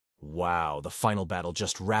Wow, the final battle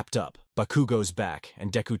just wrapped up. Bakugo's back,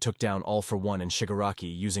 and Deku took down All For One and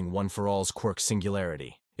Shigaraki using One For All's quirk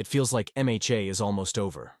Singularity. It feels like MHA is almost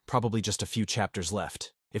over, probably just a few chapters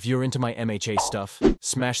left. If you're into my MHA stuff,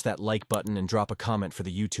 smash that like button and drop a comment for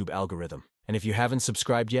the YouTube algorithm. And if you haven't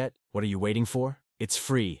subscribed yet, what are you waiting for? It's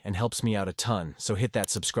free and helps me out a ton, so hit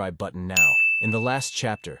that subscribe button now. In the last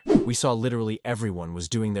chapter, we saw literally everyone was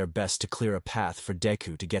doing their best to clear a path for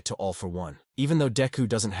Deku to get to All For One. Even though Deku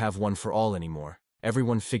doesn't have One For All anymore,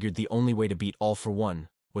 everyone figured the only way to beat All For One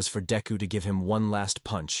was for Deku to give him one last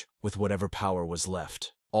punch with whatever power was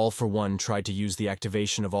left. All For One tried to use the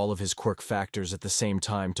activation of all of his quirk factors at the same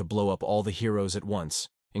time to blow up all the heroes at once,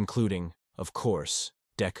 including, of course,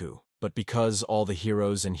 Deku. But because all the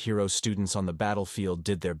heroes and hero students on the battlefield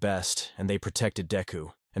did their best, and they protected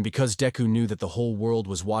Deku, and because Deku knew that the whole world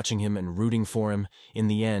was watching him and rooting for him, in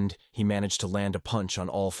the end, he managed to land a punch on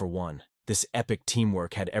All For One. This epic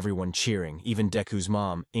teamwork had everyone cheering, even Deku's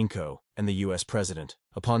mom, Inko, and the US president.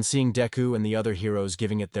 Upon seeing Deku and the other heroes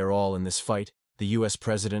giving it their all in this fight, the US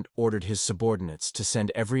president ordered his subordinates to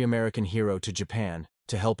send every American hero to Japan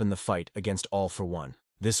to help in the fight against All For One.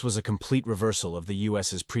 This was a complete reversal of the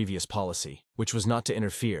US's previous policy, which was not to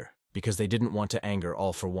interfere, because they didn't want to anger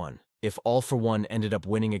All For One. If All For One ended up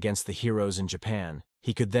winning against the heroes in Japan,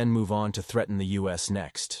 he could then move on to threaten the US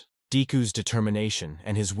next. Deku's determination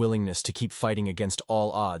and his willingness to keep fighting against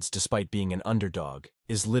all odds despite being an underdog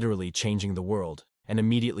is literally changing the world, and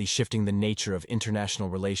immediately shifting the nature of international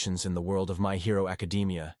relations in the world of My Hero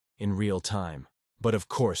Academia in real time. But of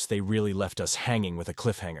course, they really left us hanging with a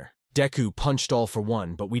cliffhanger. Deku punched All For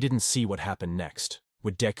One, but we didn't see what happened next.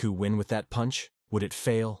 Would Deku win with that punch? Would it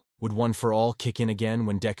fail? Would One For All kick in again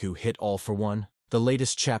when Deku hit All For One? The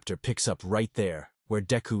latest chapter picks up right there, where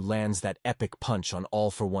Deku lands that epic punch on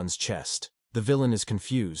All For One's chest. The villain is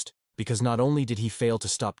confused, because not only did he fail to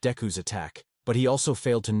stop Deku's attack, but he also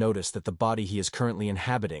failed to notice that the body he is currently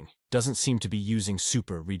inhabiting doesn't seem to be using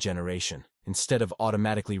super regeneration. Instead of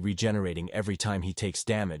automatically regenerating every time he takes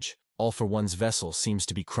damage, All For One's vessel seems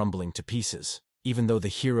to be crumbling to pieces. Even though the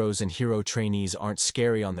heroes and hero trainees aren't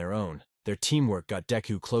scary on their own, their teamwork got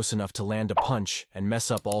Deku close enough to land a punch and mess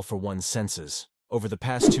up All For One's senses. Over the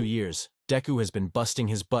past 2 years, Deku has been busting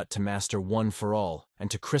his butt to master One For All and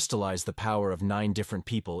to crystallize the power of 9 different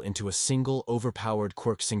people into a single overpowered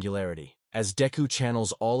quirk singularity. As Deku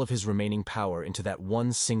channels all of his remaining power into that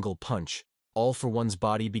one single punch, All For One's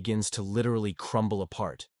body begins to literally crumble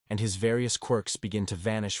apart, and his various quirks begin to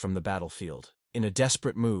vanish from the battlefield. In a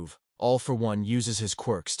desperate move, All For One uses his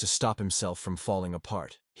quirks to stop himself from falling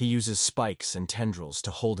apart. He uses spikes and tendrils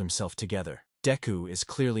to hold himself together. Deku is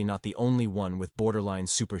clearly not the only one with borderline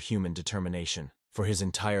superhuman determination. For his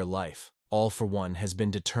entire life, All For One has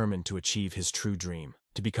been determined to achieve his true dream,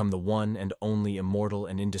 to become the one and only immortal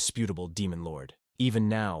and indisputable Demon Lord. Even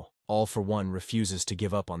now, All For One refuses to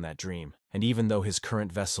give up on that dream, and even though his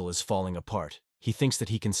current vessel is falling apart, he thinks that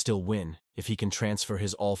he can still win if he can transfer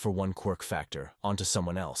his All For One quirk factor onto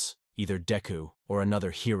someone else, either Deku or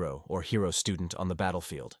another hero or hero student on the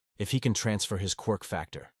battlefield. If he can transfer his quirk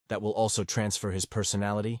factor, that will also transfer his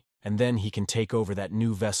personality, and then he can take over that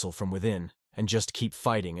new vessel from within and just keep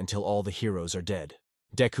fighting until all the heroes are dead.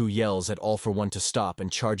 Deku yells at All For One to stop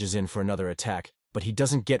and charges in for another attack, but he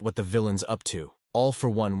doesn't get what the villain's up to. All For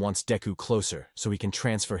One wants Deku closer so he can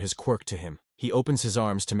transfer his quirk to him. He opens his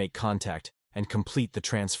arms to make contact and complete the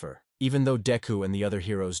transfer. Even though Deku and the other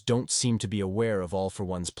heroes don't seem to be aware of All For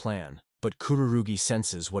One's plan, but Kururugi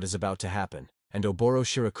senses what is about to happen, and Oboro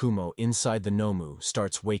Shirakumo inside the Nomu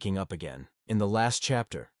starts waking up again. In the last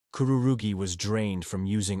chapter, Kururugi was drained from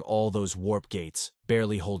using all those warp gates,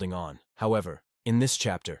 barely holding on. However, in this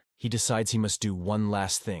chapter, he decides he must do one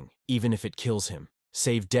last thing, even if it kills him: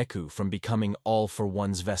 save Deku from becoming All For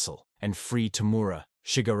One's vessel, and free Tamura,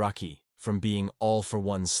 Shigaraki, from being All For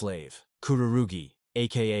One's slave. Kururugi,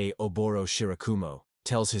 aka Oboro Shirakumo,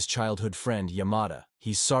 tells his childhood friend Yamada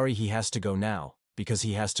he's sorry he has to go now, because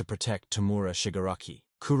he has to protect Tamura Shigaraki.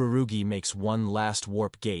 Kururugi makes one last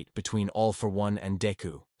warp gate between All For One and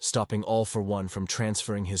Deku, stopping All For One from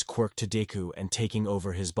transferring his quirk to Deku and taking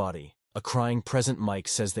over his body. A crying present Mike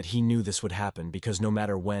says that he knew this would happen because no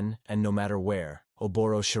matter when and no matter where,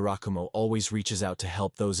 Oboro Shirakumo always reaches out to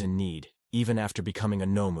help those in need, even after becoming a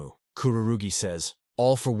Nomu. Kururugi says,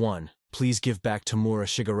 "All For One, please give back Tamura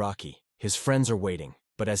Shigaraki. His friends are waiting."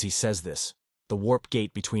 But as he says this, the warp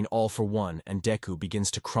gate between All For One and Deku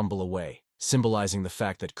begins to crumble away, symbolizing the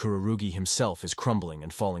fact that Kururugi himself is crumbling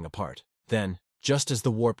and falling apart. Then, just as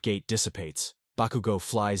the warp gate dissipates, Bakugo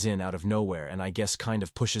flies in out of nowhere and I guess kind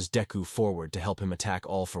of pushes Deku forward to help him attack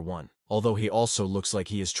All For One. Although he also looks like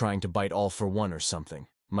he is trying to bite All For One or something.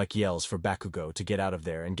 Mike yells for Bakugo to get out of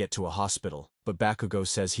there and get to a hospital, but Bakugo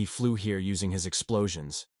says he flew here using his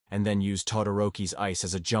explosions, and then used Todoroki's ice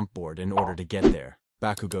as a jump board in order to get there.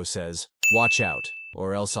 Bakugo says, "Watch out,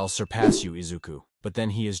 or else I'll surpass you, Izuku," but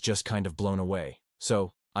then he is just kind of blown away.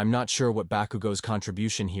 So, I'm not sure what Bakugo's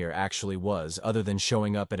contribution here actually was other than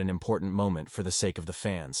showing up at an important moment for the sake of the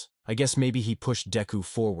fans. I guess maybe he pushed Deku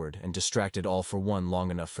forward and distracted All For One long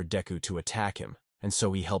enough for Deku to attack him, and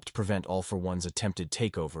so he helped prevent All For One's attempted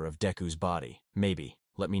takeover of Deku's body. Maybe.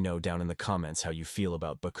 Let me know down in the comments how you feel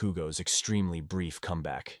about Bakugo's extremely brief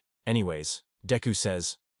comeback. Anyways, Deku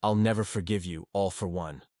says, "I'll never forgive you, All For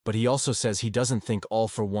One." But he also says he doesn't think All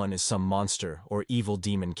For One is some monster or evil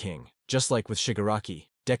demon king. Just like with Shigaraki,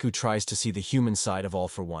 Deku tries to see the human side of All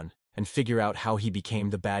For One and figure out how he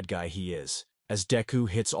became the bad guy he is. As Deku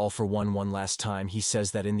hits All For One last time, he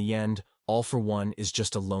says that in the end, All For One is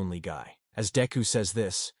just a lonely guy. As Deku says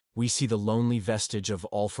this, we see the lonely vestige of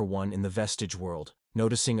All For One in the vestige world,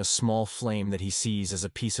 noticing a small flame that he sees as a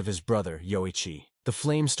piece of his brother, Yoichi. The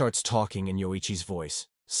flame starts talking in Yoichi's voice,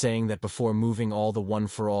 saying that before moving all the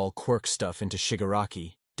one-for-all quirk stuff into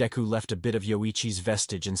Shigaraki, Deku left a bit of Yoichi's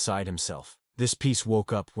vestige inside himself. This piece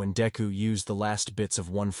woke up when Deku used the last bits of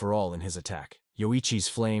One For All in his attack. Yoichi's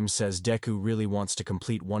flame says Deku really wants to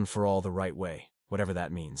complete One For All the right way, whatever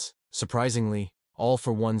that means. Surprisingly, All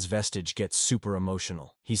For One's vestige gets super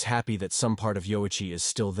emotional. He's happy that some part of Yoichi is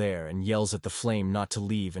still there and yells at the flame not to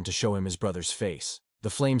leave and to show him his brother's face. The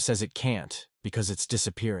flame says it can't, because it's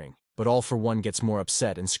disappearing, but All For One gets more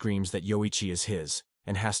upset and screams that Yoichi is his,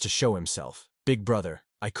 and has to show himself. "Big brother,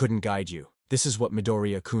 I couldn't guide you. This is what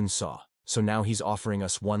Midoriya-kun saw. So now he's offering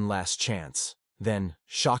us one last chance." Then,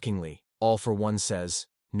 shockingly, All For One says,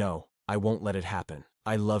 "No, I won't let it happen.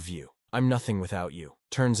 I love you. I'm nothing without you."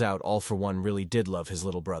 Turns out All For One really did love his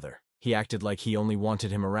little brother. He acted like he only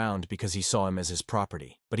wanted him around because he saw him as his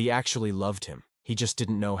property. But he actually loved him. He just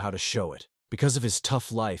didn't know how to show it. Because of his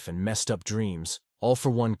tough life and messed up dreams, All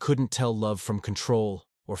For One couldn't tell love from control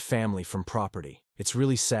or family from property. It's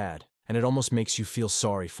really sad, and it almost makes you feel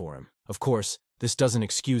sorry for him. Of course, this doesn't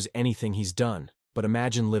excuse anything he's done, but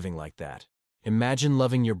imagine living like that. Imagine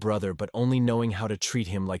loving your brother but only knowing how to treat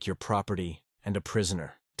him like your property and a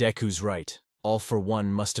prisoner. Deku's right. All For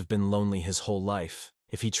One must have been lonely his whole life.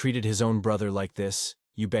 If he treated his own brother like this,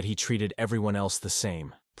 you bet he treated everyone else the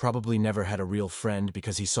same. Probably never had a real friend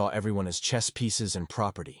because he saw everyone as chess pieces and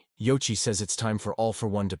property. Yoichi says it's time for All For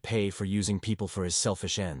One to pay for using people for his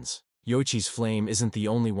selfish ends. Yoichi's flame isn't the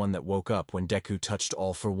only one that woke up when Deku touched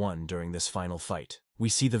All For One during this final fight. We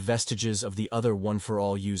see the vestiges of the other One For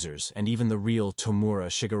All users and even the real Tomura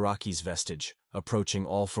Shigaraki's vestige approaching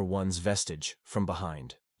All For One's vestige from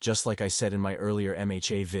behind. Just like I said in my earlier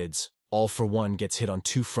MHA vids, All For One gets hit on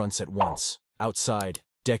two fronts at once. Outside,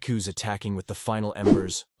 Deku's attacking with the final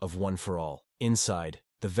embers of One For All. Inside,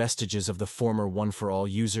 the vestiges of the former One For All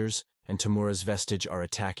users and Tomura's vestige are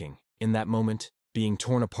attacking. In that moment, being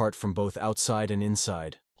torn apart from both outside and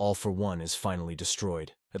inside, All For One is finally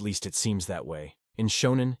destroyed. At least it seems that way. In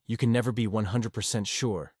Shonen, you can never be 100%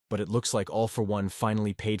 sure, but it looks like All For One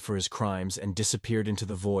finally paid for his crimes and disappeared into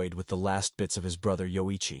the void with the last bits of his brother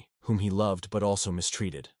Yoichi, whom he loved but also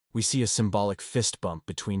mistreated. We see a symbolic fist bump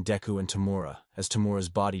between Deku and Tomura as Tomura's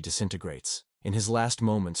body disintegrates. In his last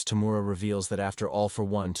moments, Tomura reveals that after All For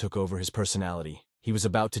One took over his personality, he was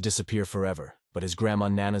about to disappear forever, but his grandma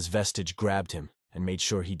Nana's vestige grabbed him and made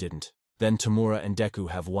sure he didn't. Then Tomura and Deku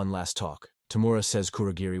have one last talk. Tomura says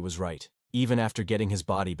Kurogiri was right. Even after getting his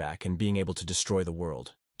body back and being able to destroy the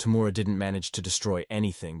world, Tomura didn't manage to destroy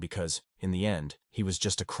anything because, in the end, he was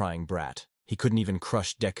just a crying brat. He couldn't even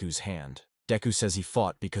crush Deku's hand. Deku says he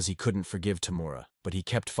fought because he couldn't forgive Tomura, but he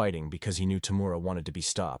kept fighting because he knew Tomura wanted to be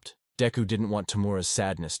stopped. Deku didn't want Tomura's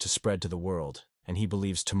sadness to spread to the world, and he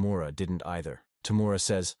believes Tomura didn't either. Tomura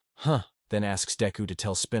says, "Huh," then asks Deku to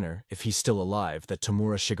tell Spinner, if he's still alive, that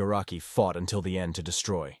Tomura Shigaraki fought until the end to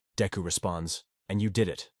destroy. Deku responds, "And you did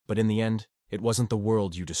it. But in the end, it wasn't the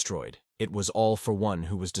world you destroyed. It was All For One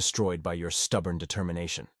who was destroyed by your stubborn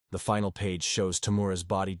determination." The final page shows Tomura's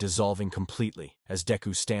body dissolving completely as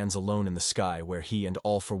Deku stands alone in the sky where he and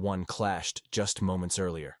All For One clashed just moments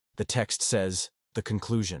earlier. The text says, "The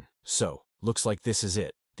conclusion." So, looks like this is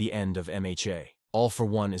it, the end of MHA. All For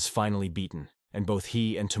One is finally beaten, and both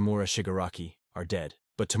he and Tomura Shigaraki are dead.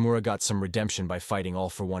 But Tomura got some redemption by fighting All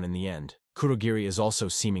For One in the end. Kurogiri is also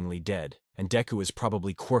seemingly dead, and Deku is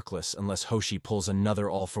probably quirkless unless Hoshi pulls another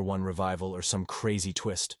All For One revival or some crazy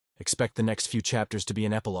twist. Expect the next few chapters to be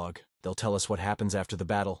an epilogue. They'll tell us what happens after the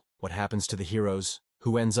battle, what happens to the heroes,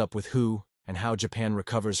 who ends up with who, and how Japan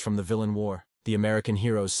recovers from the villain war. The American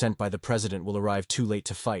heroes sent by the president will arrive too late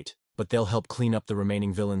to fight, but they'll help clean up the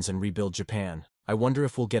remaining villains and rebuild Japan. I wonder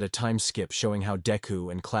if we'll get a time skip showing how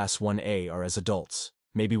Deku and Class 1A are as adults.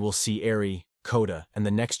 Maybe we'll see Eri, Koda, and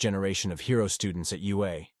the next generation of hero students at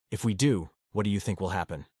UA. If we do, what do you think will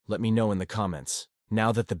happen? Let me know in the comments.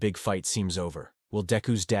 Now that the big fight seems over, will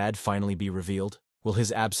Deku's dad finally be revealed? Will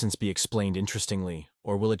his absence be explained interestingly,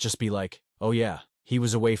 or will it just be like, oh yeah, he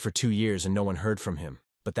was away for 2 years and no one heard from him,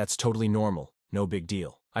 but that's totally normal, no big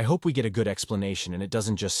deal. I hope we get a good explanation and it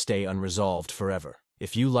doesn't just stay unresolved forever.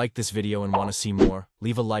 If you liked this video and want to see more,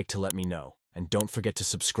 leave a like to let me know. And don't forget to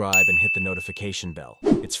subscribe and hit the notification bell.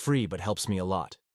 It's free but helps me a lot.